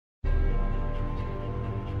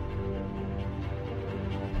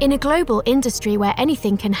In a global industry where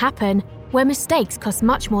anything can happen, where mistakes cost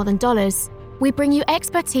much more than dollars, we bring you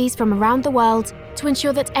expertise from around the world to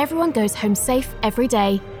ensure that everyone goes home safe every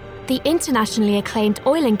day. The internationally acclaimed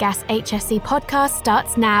Oil and Gas HSE podcast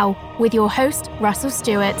starts now with your host, Russell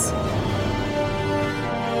Stewart.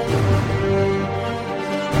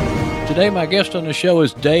 Today, my guest on the show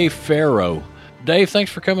is Dave Farrow. Dave,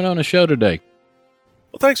 thanks for coming on the show today.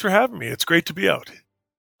 Well, thanks for having me. It's great to be out.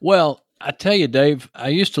 Well, I tell you, Dave, I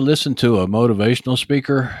used to listen to a motivational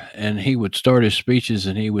speaker, and he would start his speeches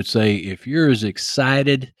and he would say, if you're as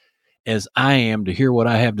excited as I am to hear what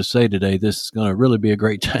I have to say today, this is going to really be a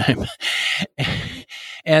great time.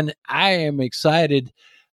 And I am excited.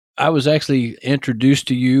 I was actually introduced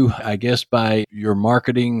to you, I guess, by your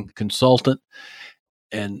marketing consultant.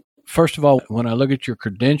 And first of all, when I look at your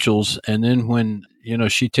credentials, and then when,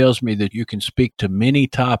 she tells me that you can speak to many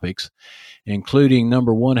topics, including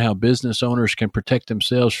number one, how business owners can protect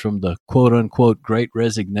themselves from the quote unquote great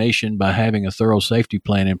resignation by having a thorough safety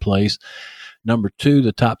plan in place. Number two,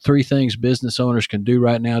 the top three things business owners can do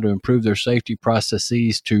right now to improve their safety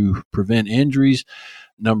processes to prevent injuries.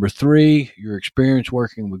 Number three, your experience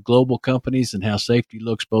working with global companies and how safety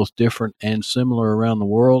looks both different and similar around the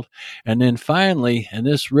world. And then finally, and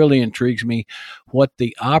this really intrigues me, what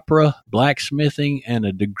the opera, blacksmithing, and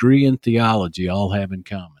a degree in theology all have in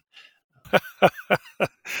common.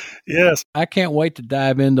 Yes. I can't wait to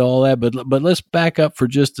dive into all that, but let's back up for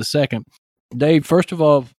just a second. Dave, first of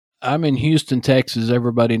all, I'm in Houston, Texas.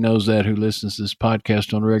 Everybody knows that who listens to this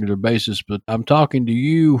podcast on a regular basis, but I'm talking to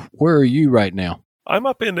you. Where are you right now? I'm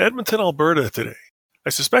up in Edmonton, Alberta today.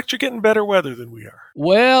 I suspect you're getting better weather than we are.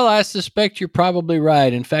 Well, I suspect you're probably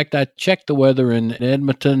right. In fact, I checked the weather in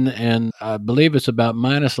Edmonton, and I believe it's about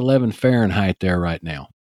minus 11 Fahrenheit there right now.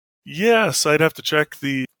 Yes, I'd have to check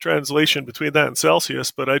the translation between that and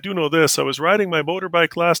Celsius, but I do know this. I was riding my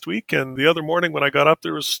motorbike last week, and the other morning when I got up,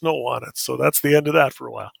 there was snow on it. So that's the end of that for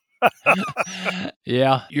a while.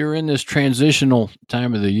 Yeah, you're in this transitional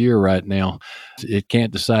time of the year right now. It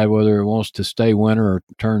can't decide whether it wants to stay winter or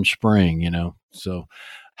turn spring, So,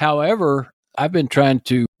 however, I've been trying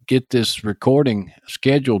to get this recording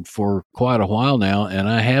scheduled for quite a while now, and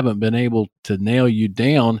I haven't been able to nail you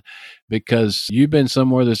down because you've been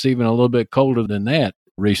somewhere that's even a little bit colder than that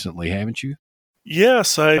recently, haven't you?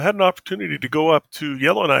 Yes, I had an opportunity to go up to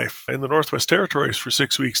Yellowknife in the Northwest Territories for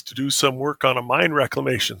 6 weeks to do some work on a mine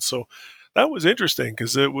reclamation. So that was interesting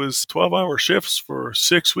because it was 12-hour shifts for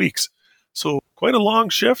 6 weeks. So quite a long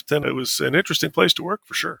shift, and it was an interesting place to work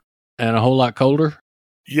for sure. And a whole lot colder?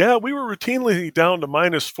 Yeah, we were routinely down to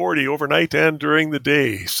minus 40 overnight and during the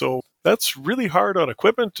day. So that's really hard on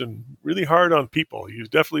equipment and really hard on people. You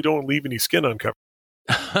definitely don't leave any skin uncovered.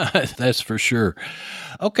 That's for sure.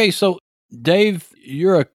 Okay, so Dave,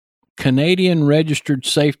 you're a Canadian Registered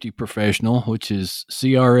Safety Professional, which is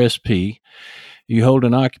CRSP. You hold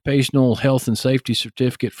an Occupational Health and Safety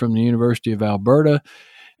Certificate from the University of Alberta,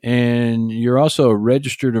 and you're also a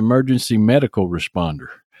Registered Emergency Medical Responder.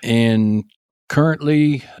 And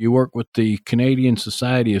currently, you work with the Canadian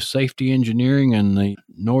Society of Safety Engineering and the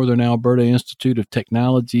Northern Alberta Institute of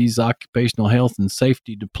Technology's Occupational Health and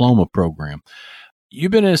Safety Diploma Program.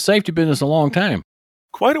 You've been in the safety business a long time.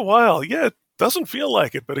 Quite a while. Yeah, it doesn't feel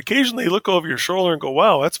like it, but occasionally you look over your shoulder and go,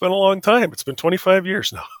 wow, that's been a long time. It's been 25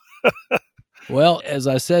 years now. Well, as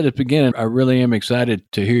I said at the beginning, I really am excited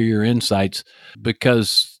to hear your insights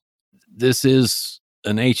because this is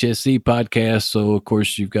an HSE podcast. So, of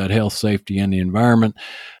course, you've got health, safety, and the environment.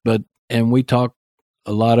 And we talk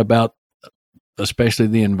a lot about especially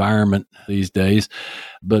the environment these days.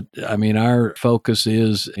 But I mean, our focus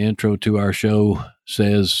is intro to our show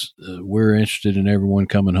says we're interested in everyone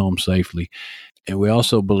coming home safely. And we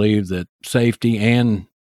also believe that safety and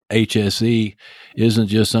HSE isn't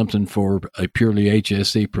just something for a purely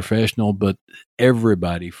HSE professional, but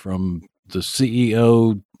everybody from the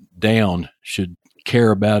CEO down should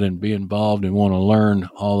care about and be involved and want to learn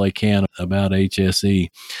all they can about HSE.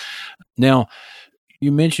 Now,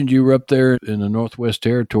 you mentioned you were up there in the Northwest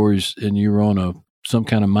Territories and you were on some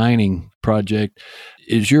kind of mining project.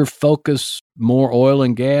 Is your focus more oil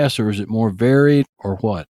and gas, or is it more varied, or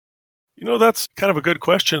what? That's kind of a good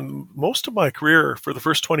question. Most of my career for the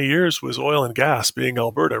first 20 years was oil and gas, being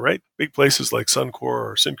Alberta, right? Big places like Suncor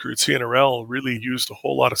or Syncrude CNRL really used a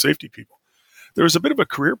whole lot of safety people. There was a bit of a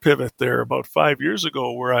career pivot there about 5 years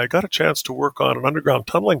ago where I got a chance to work on an underground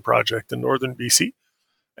tunneling project in northern BC.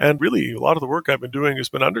 And really, a lot of the work I've been doing has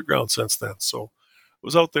been underground since then. So I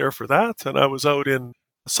was out there for that, and I was out in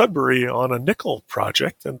Sudbury on a nickel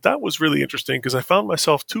project, and that was really interesting because I found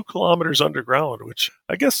myself 2 kilometers underground, which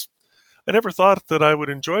I guess I never thought that I would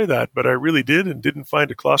enjoy that, but I really did and didn't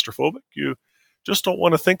find it claustrophobic. You just don't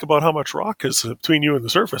want to think about how much rock is between you and the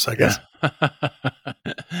surface, I guess.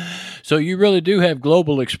 So you really do have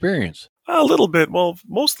global experience. A little bit. Well,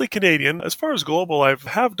 mostly Canadian. As far as global, I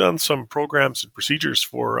have done some programs and procedures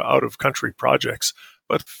for out-of-country projects,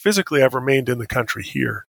 but physically I've remained in the country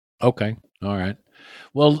here. Okay. All right.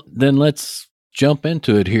 Well, then let's jump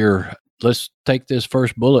into it here. Let's take this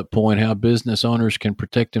first bullet point, how business owners can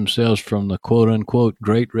protect themselves from the quote-unquote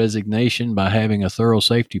great resignation by having a thorough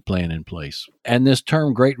safety plan in place. And this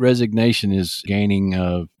term great resignation is gaining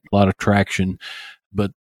a lot of traction,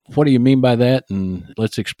 but what do you mean by that? And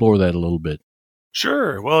let's explore that a little bit.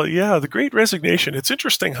 Sure. Well, yeah, the Great Resignation. It's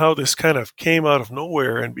interesting how this kind of came out of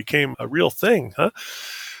nowhere and became a real thing, huh?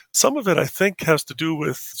 Some of it, I think, has to do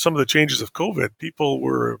with some of the changes of COVID. People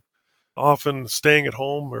were often staying at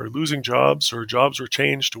home or losing jobs, or jobs were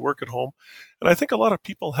changed to work at home. And I think a lot of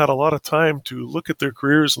people had a lot of time to look at their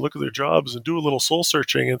careers and look at their jobs and do a little soul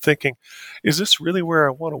searching and thinking, is this really where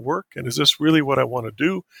I want to work? And is this really what I want to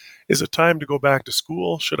do? Is it time to go back to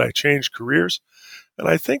school? Should I change careers? And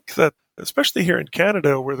I think that, especially here in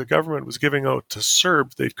Canada, where the government was giving out to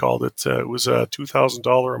CERB, they'd called it, it was a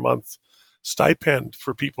 $2,000 a month stipend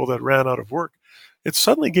for people that ran out of work. It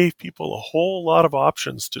suddenly gave people a whole lot of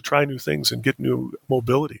options to try new things and get new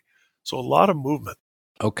mobility. So a lot of movement.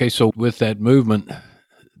 Okay, so with that movement,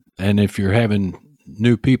 and if you're having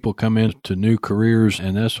new people come into new careers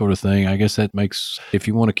and that sort of thing, I guess that makes, if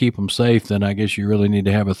you want to keep them safe, then I guess you really need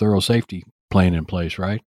to have a thorough safety plan in place,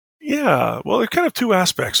 right? Yeah, well, there are kind of two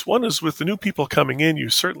aspects. One is with the new people coming in, you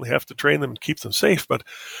certainly have to train them and keep them safe. But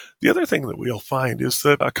the other thing that we'll find is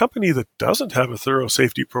that a company that doesn't have a thorough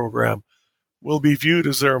safety program will be viewed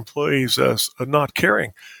as their employees as not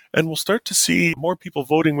caring. And we'll start to see more people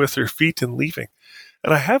voting with their feet and leaving.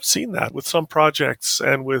 And I have seen that with some projects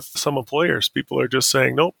and with some employers. People are just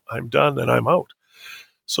saying, nope, I'm done and I'm out.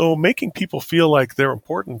 So making people feel like they're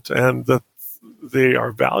important and that they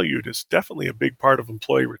are valued is definitely a big part of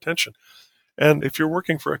employee retention. And if you're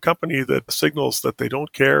working for a company that signals that they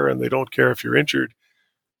don't care and they don't care if you're injured,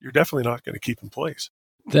 you're definitely not going to keep employees.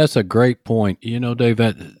 That's a great point. You know, Dave,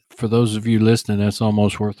 that for those of you listening, that's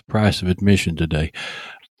almost worth the price of admission today.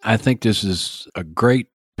 I think this is a great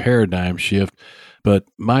paradigm shift, but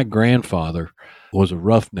my grandfather was a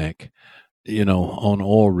roughneck, you know, on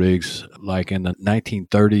oil rigs like in the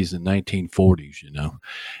 1930s and 1940s, you know,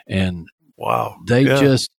 and wow. They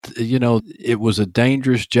just, you know, it was a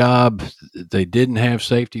dangerous job. They didn't have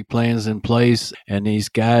safety plans in place. And these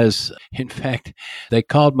guys, in fact, they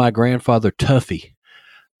called my grandfather Tuffy.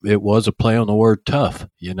 It was a play on the word tough,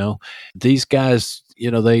 you know. These guys, you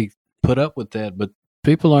know, they put up with that, but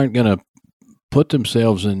people aren't going to put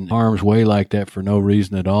themselves in harm's way like that for no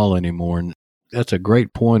reason at all anymore. And that's a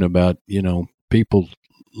great point about, you know, people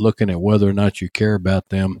looking at whether or not you care about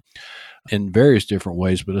them in various different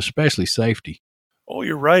ways, but especially safety. Oh,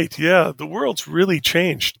 you're right. Yeah, the world's really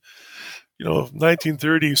changed. You know,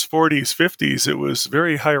 1930s, 40s, 50s, it was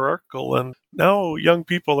very hierarchical. And now young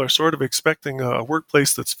people are sort of expecting a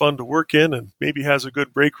workplace that's fun to work in and maybe has a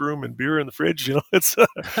good break room and beer in the fridge. You know, it's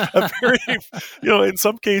a very, you know, in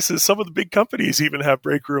some cases, some of the big companies even have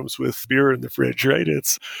break rooms with beer in the fridge, right?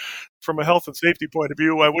 It's, from a health and safety point of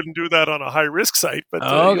view, I wouldn't do that on a high-risk site, but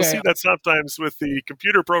you'll see that sometimes with the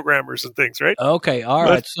computer programmers and things, right? Okay, all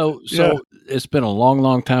right. So it's been a long,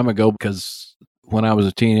 long time ago, because when I was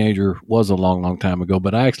a teenager was a long, long time ago,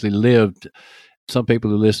 but I actually lived, some people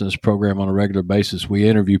who listen to this program on a regular basis, we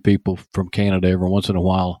interview people from Canada every once in a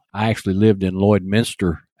while. I actually lived in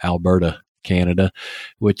Lloydminster, Alberta, Canada,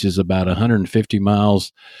 which is about 150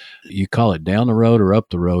 miles. You call it down the road or up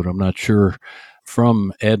the road, I'm not sure,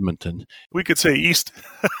 from Edmonton. We could say east.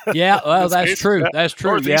 Yeah, well, that's true. That's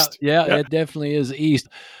true. Yeah, it definitely is east.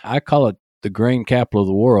 I call it the grain capital of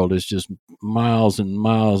the world. It's just miles and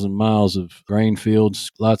miles and miles of grain fields,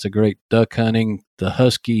 lots of great duck hunting. The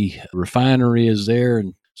Husky refinery is there.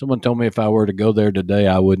 And someone told me if I were to go there today,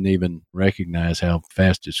 I wouldn't even recognize how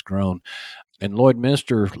fast it's grown. And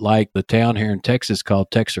Lloydminster, like the town here in Texas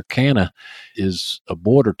called Texarkana, is a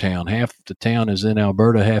border town. Half the town is in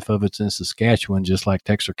Alberta, half of it's in Saskatchewan, just like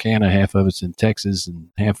Texarkana, half of it's in Texas, and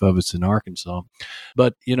half of it's in Arkansas.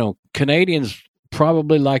 But, you know, Canadians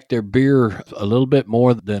probably like their beer a little bit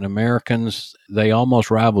more than Americans. They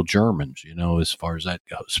almost rival Germans, you know, as far as that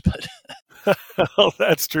goes. But well,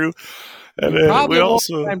 that's true. And you probably we won't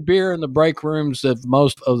also find beer in the break rooms of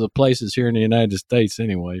most of the places here in the United States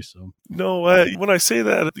anyway. So no, when I say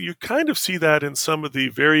that, you kind of see that in some of the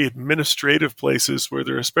very administrative places where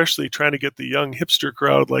they're especially trying to get the young hipster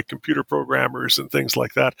crowd, like computer programmers and things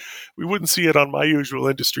like that. We wouldn't see it on my usual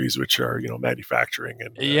industries, which are manufacturing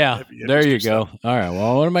and heavy there you go. stuff. All right.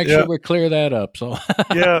 Well, I want to make sure we clear that up. So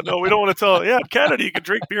yeah, no, we don't want to tell. Yeah, in Canada you can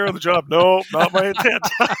drink beer on the job. No, not my intent.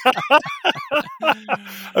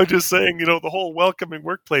 I'm just saying, the whole welcoming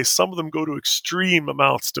workplace. Some of them go to extreme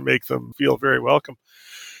amounts to make them feel very welcome.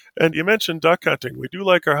 And you mentioned duck hunting. We do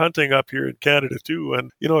like our hunting up here in Canada too.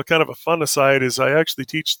 And, kind of a fun aside is I actually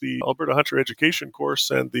teach the Alberta Hunter Education course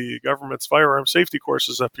and the government's firearm safety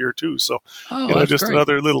courses up here too. So, just great.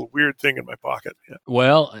 Another little weird thing in my pocket. Yeah.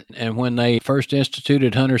 Well, and when they first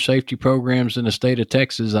instituted hunter safety programs in the state of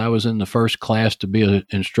Texas, I was in the first class to be an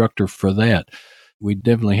instructor for that. We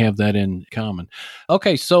definitely have that in common.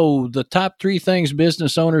 Okay, so the top 3 things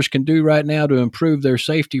business owners can do right now to improve their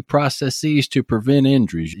safety processes to prevent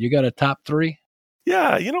injuries. You got a top 3?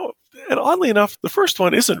 Yeah, and oddly enough, the first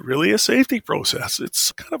one isn't really a safety process.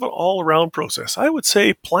 It's kind of an all-around process. I would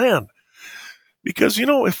say plan. Because,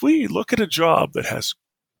 if we look at a job that has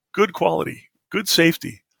good quality, good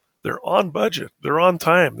safety, they're on budget, they're on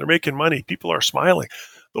time, they're making money, people are smiling.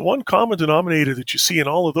 The one common denominator that you see in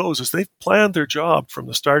all of those is they've planned their job from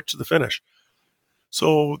the start to the finish.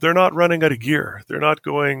 So they're not running out of gear. They're not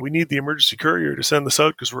going, we need the emergency courier to send this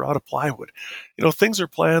out because we're out of plywood. Things are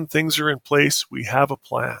planned, things are in place. We have a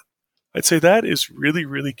plan. I'd say that is really,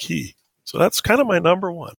 really key. So that's kind of my number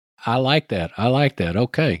one. I like that.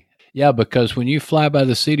 Okay. Yeah, because when you fly by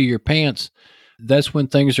the seat of your pants, that's when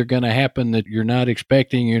things are going to happen that you're not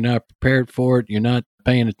expecting, you're not prepared for it, you're not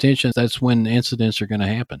paying attention. That's when incidents are going to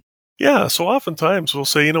happen. Yeah, so oftentimes we'll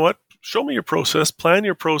say, show me your process, plan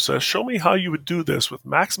your process, show me how you would do this with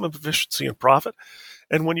maximum efficiency and profit.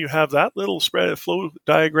 And when you have that little spread flow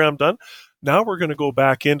diagram done, now we're going to go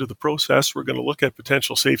back into the process. We're going to look at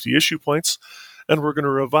potential safety issue points, and we're going to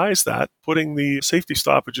revise that, putting the safety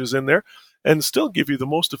stoppages in there, and still give you the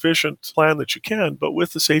most efficient plan that you can, but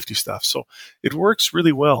with the safety stuff. So it works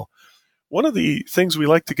really well. One of the things we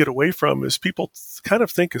like to get away from is people kind of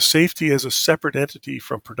think of safety as a separate entity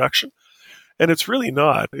from production. And it's really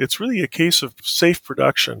not. It's really a case of safe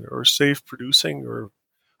production or safe producing or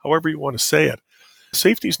however you want to say it.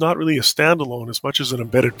 Safety is not really a standalone as much as an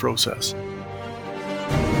embedded process.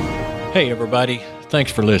 Hey, everybody.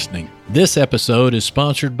 Thanks for listening. This episode is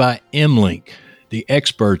sponsored by MLink, the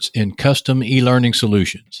experts in custom e-learning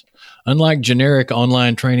solutions. Unlike generic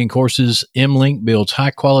online training courses, MLink builds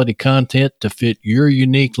high-quality content to fit your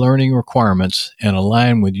unique learning requirements and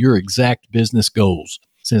align with your exact business goals.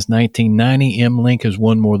 Since 1990, MLink has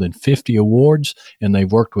won more than 50 awards, and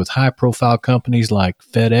they've worked with high-profile companies like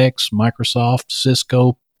FedEx, Microsoft,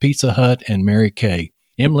 Cisco, Pizza Hut, and Mary Kay.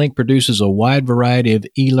 MLink produces a wide variety of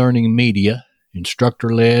e-learning media,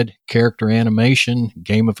 instructor-led, character animation,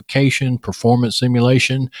 gamification, performance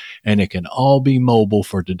simulation, and it can all be mobile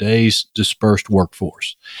for today's dispersed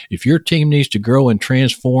workforce. If your team needs to grow and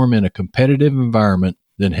transform in a competitive environment,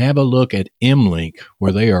 then have a look at MLink,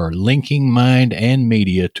 where they are linking mind and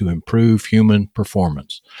media to improve human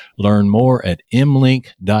performance. Learn more at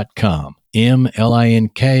mlink.com,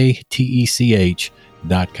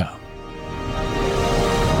 MLINKTECH.com.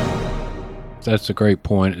 That's a great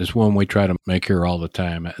point. It's one we try to make here all the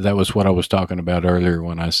time. That was what I was talking about earlier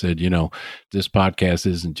when I said, this podcast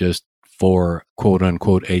isn't just for quote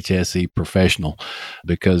unquote HSE professional,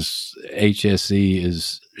 because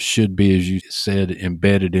HSE should be, as you said,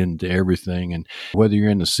 embedded into everything. And whether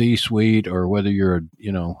you're in the C-suite or whether you're a,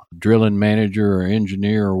 drilling manager or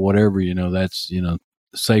engineer or whatever, that's,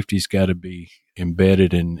 safety's got to be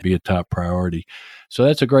embedded and be a top priority. So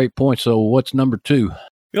that's a great point. So what's number 2?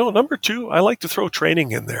 Number 2, I like to throw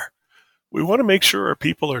training in there. We want to make sure our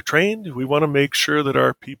people are trained. We want to make sure that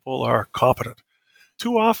our people are competent.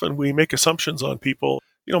 Too often we make assumptions on people.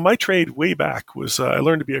 My trade way back was I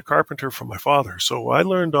learned to be a carpenter from my father. So I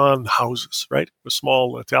learned on houses, right? A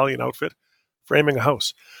small Italian outfit, framing a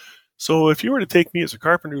house. So if you were to take me as a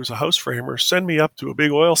carpenter who's a house framer, send me up to a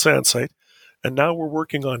big oil sand site, and now we're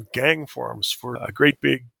working on gang forms for a great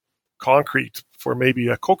big concrete for maybe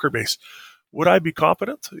a coker base. Would I be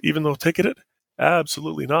competent, even though ticketed?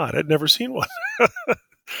 Absolutely not. I'd never seen one.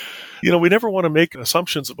 We never want to make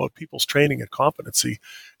assumptions about people's training and competency.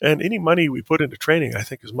 And any money we put into training, I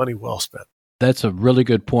think, is money well spent. That's a really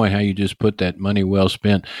good point, how you just put that, money well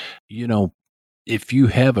spent. If you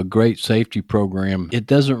have a great safety program, it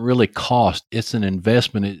doesn't really cost. It's an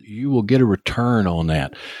investment. You will get a return on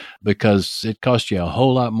that because it costs you a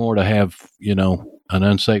whole lot more to have, an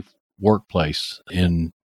unsafe workplace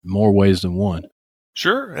in more ways than one.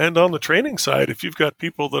 Sure. And on the training side, if you've got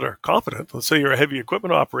people that are competent, let's say you're a heavy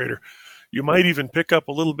equipment operator, you might even pick up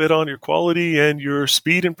a little bit on your quality and your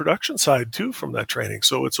speed and production side too from that training.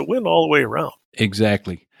 So it's a win all the way around.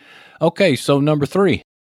 Exactly. Okay, so number 3.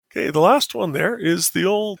 Okay, the last one there is the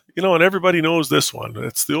old, and everybody knows this one.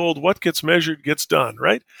 It's the old what gets measured gets done,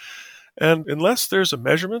 right? And unless there's a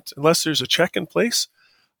measurement, unless there's a check in place,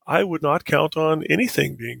 I would not count on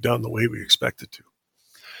anything being done the way we expect it to.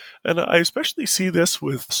 And I especially see this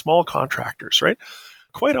with small contractors, right?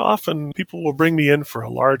 Quite often people will bring me in for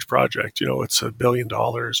a large project. It's $1 billion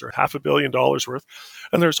or $500 million worth.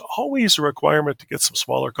 And there's always a requirement to get some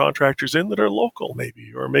smaller contractors in that are local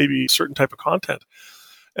maybe, or maybe a certain type of content.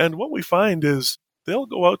 And what we find is they'll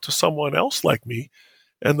go out to someone else like me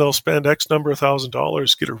and they'll spend X number of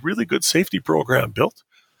 $1,000s, get a really good safety program built.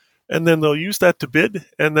 And then they'll use that to bid,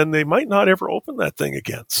 and then they might not ever open that thing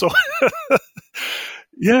again. So,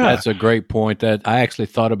 yeah. That's a great point. That I actually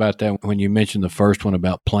thought about that when you mentioned the first one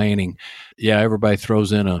about planning. Yeah, everybody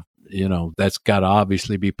throws in that's got to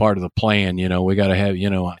obviously be part of the plan. We got to have,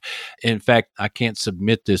 in fact, I can't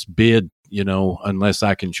submit this bid, unless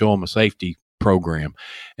I can show them a safety program.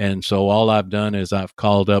 And so all I've done is I've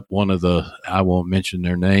called up one of I won't mention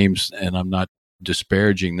their names, and I'm not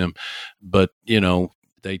disparaging them, but,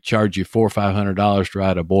 they charge you $400 or $500 to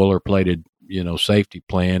write a boilerplated, safety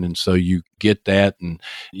plan. And so you get that, and,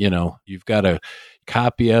 you've got a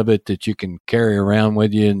copy of it that you can carry around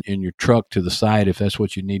with you in your truck to the site if that's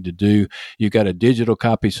what you need to do. You've got a digital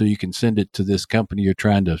copy so you can send it to this company you're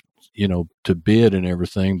trying to, to bid and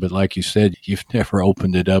everything. But like you said, you've never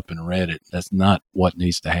opened it up and read it. That's not what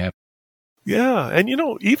needs to happen. Yeah. And,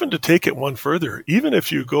 even to take it one further, even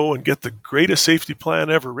if you go and get the greatest safety plan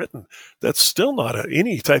ever written, that's still not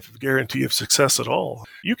any type of guarantee of success at all.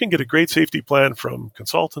 You can get a great safety plan from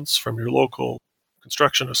consultants, from your local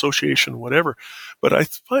construction association, whatever. But I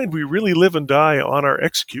find we really live and die on our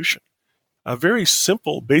execution. A very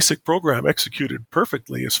simple, basic program executed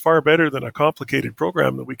perfectly is far better than a complicated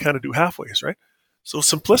program that we kind of do halfways, right? So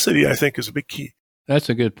simplicity, I think, is a big key. That's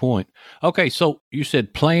a good point. Okay, so you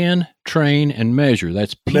said plan, train, and measure.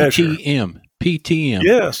 That's PTM. PTM.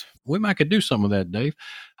 Yes. We might could do some of that, Dave.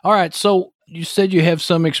 All right, so you said you have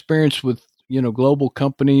some experience with, global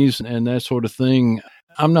companies and that sort of thing.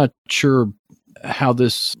 I'm not sure how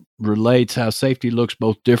this relates, how safety looks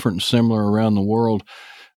both different and similar around the world.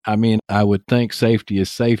 I mean, I would think safety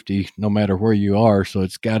is safety no matter where you are, so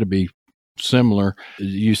it's got to be similar. Do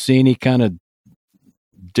you see any kind of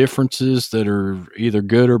differences that are either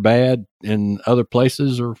good or bad in other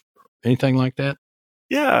places or anything like that?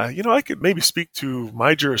 Yeah, I could maybe speak to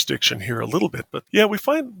my jurisdiction here a little bit, but yeah, we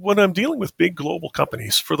find when I'm dealing with big global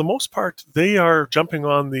companies, for the most part, they are jumping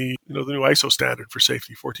on the new ISO standard for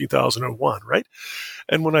safety, 14001, right?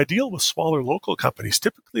 And when I deal with smaller local companies,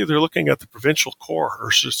 typically they're looking at the provincial core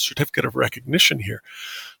or certificate of recognition here.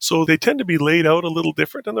 So they tend to be laid out a little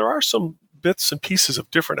different, and there are some bits and pieces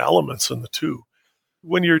of different elements in the two.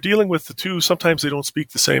 When you're dealing with the two, sometimes they don't speak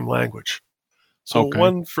the same language. So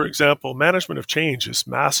one, for example, management of change is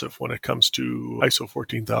massive when it comes to ISO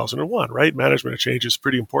 14001, right? Management of change is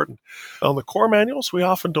pretty important. On the core manuals, we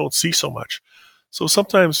often don't see so much. So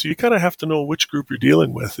sometimes you kind of have to know which group you're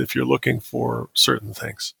dealing with if you're looking for certain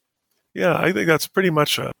things. Yeah, I think that's pretty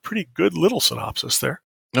much a pretty good little synopsis there.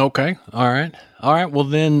 Okay. All right. Well,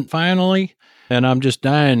 then finally, and I'm just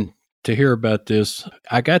dying to hear about this.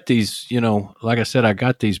 I got these, like I said, I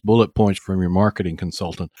got these bullet points from your marketing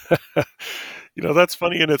consultant. That's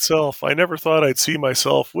funny in itself. I never thought I'd see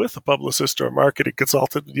myself with a publicist or a marketing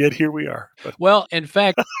consultant, and yet here we are. Well, in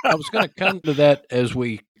fact, I was going to come to that as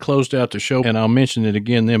we closed out the show, and I'll mention it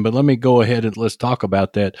again then, but let me go ahead and let's talk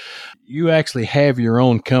about that. You actually have your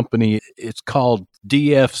own company. It's called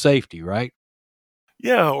DF Safety, right?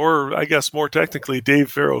 Yeah, or I guess more technically,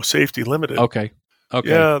 Dave Vero Safety Limited. Okay.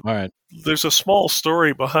 Yeah, all right. There's a small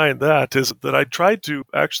story behind that, is that I tried to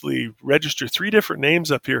actually register 3 different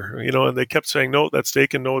names up here, and they kept saying, no, that's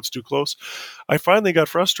taken, no, it's too close. I finally got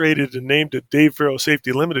frustrated and named it Dave Vero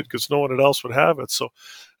Safety Limited because no one else would have it.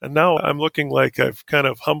 And now I'm looking like I've kind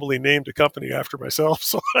of humbly named a company after myself,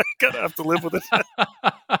 so I kind of have to live with it.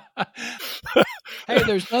 Hey,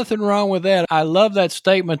 there's nothing wrong with that. I love that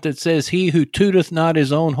statement that says, he who tooteth not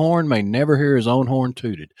his own horn may never hear his own horn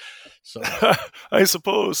tooted. So I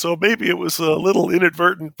suppose. So maybe it was a little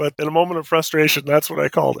inadvertent, but in a moment of frustration, that's what I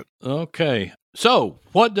called it. Okay. So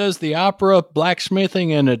what does the opera,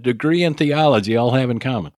 blacksmithing, and a degree in theology all have in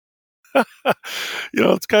common?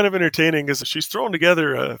 It's kind of entertaining because she's thrown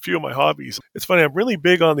together a few of my hobbies. It's funny. I'm really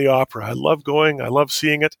big on the opera. I love going. I love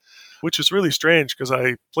seeing it. which is really strange because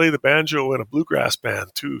I play the banjo in a bluegrass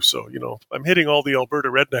band too. So, I'm hitting all the Alberta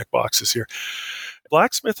redneck boxes here.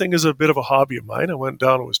 Blacksmithing is a bit of a hobby of mine. I went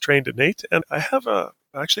down and was trained at NAIT, and I have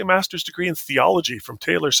actually a master's degree in theology from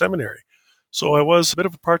Taylor Seminary. So I was a bit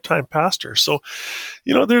of a part-time pastor. So,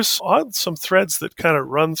 there's some threads that kind of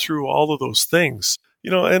run through all of those things.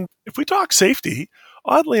 And if we talk safety,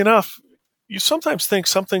 oddly enough, you sometimes think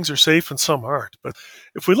some things are safe and some aren't. But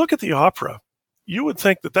if we look at the opera, you would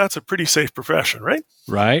think that that's a pretty safe profession, right?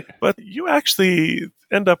 Right. But you actually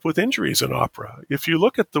end up with injuries in opera if you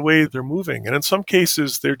look at the way they're moving. And in some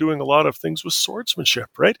cases, they're doing a lot of things with swordsmanship,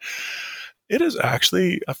 right? It is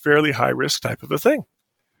actually a fairly high-risk type of a thing.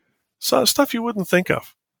 So stuff you wouldn't think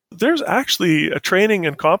of. There's actually a training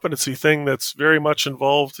and competency thing that's very much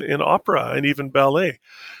involved in opera and even ballet.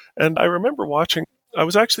 And I remember watching, I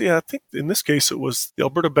was actually, I think in this case it was the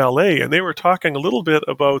Alberta Ballet, and they were talking a little bit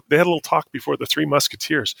about, they had a little talk before the Three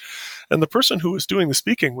Musketeers. And the person who was doing the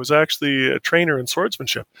speaking was actually a trainer in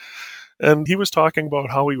swordsmanship. And he was talking about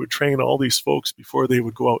how he would train all these folks before they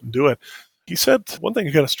would go out and do it. He said, one thing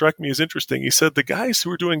that kind of struck me as interesting, he said the guys who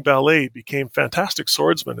were doing ballet became fantastic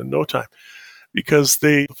swordsmen in no time because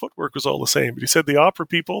the footwork was all the same. But he said the opera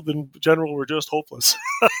people, in general, were just hopeless.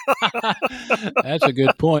 That's a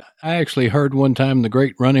good point. I actually heard one time the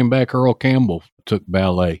great running back Earl Campbell took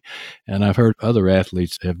ballet, and I've heard other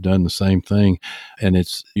athletes have done the same thing. And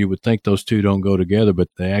you would think those two don't go together, but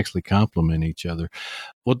they actually complement each other.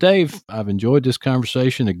 Well, Dave, I've enjoyed this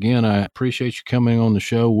conversation. Again, I appreciate you coming on the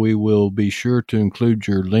show. We will be sure to include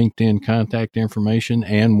your LinkedIn contact information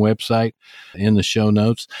and website in the show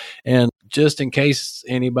notes. And just in case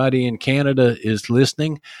anybody in Canada is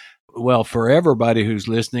listening, well, for everybody who's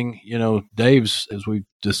listening, Dave's, as we've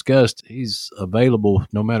discussed, he's available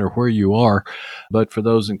no matter where you are. But for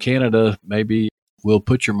those in Canada, maybe we'll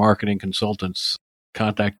put your marketing consultant's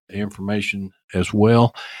contact information as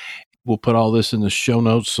well. We'll put all this in the show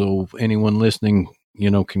notes so anyone listening,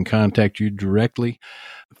 can contact you directly.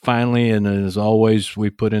 Finally, and as always, we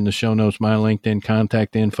put in the show notes my LinkedIn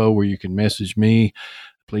contact info where you can message me.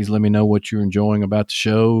 Please let me know what you're enjoying about the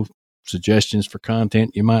show, suggestions for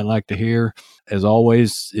content you might like to hear. As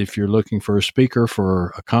always, if you're looking for a speaker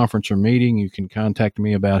for a conference or meeting, you can contact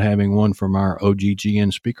me about having one from our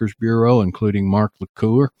OGGN Speakers Bureau, including Mark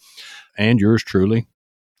LaCour and yours truly.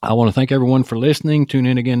 I want to thank everyone for listening. Tune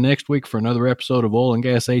in again next week for another episode of Oil and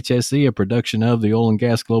Gas HSE, a production of the Oil and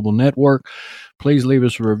Gas Global Network. Please leave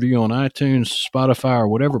us a review on iTunes, Spotify, or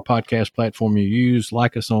whatever podcast platform you use.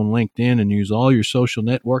 Like us on LinkedIn and use all your social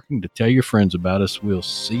networking to tell your friends about us. We'll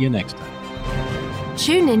see you next time.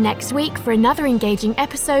 Tune in next week for another engaging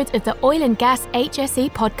episode of the Oil and Gas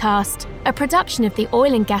HSE podcast, a production of the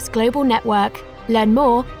Oil and Gas Global Network. Learn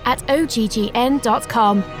more at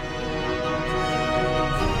oggn.com.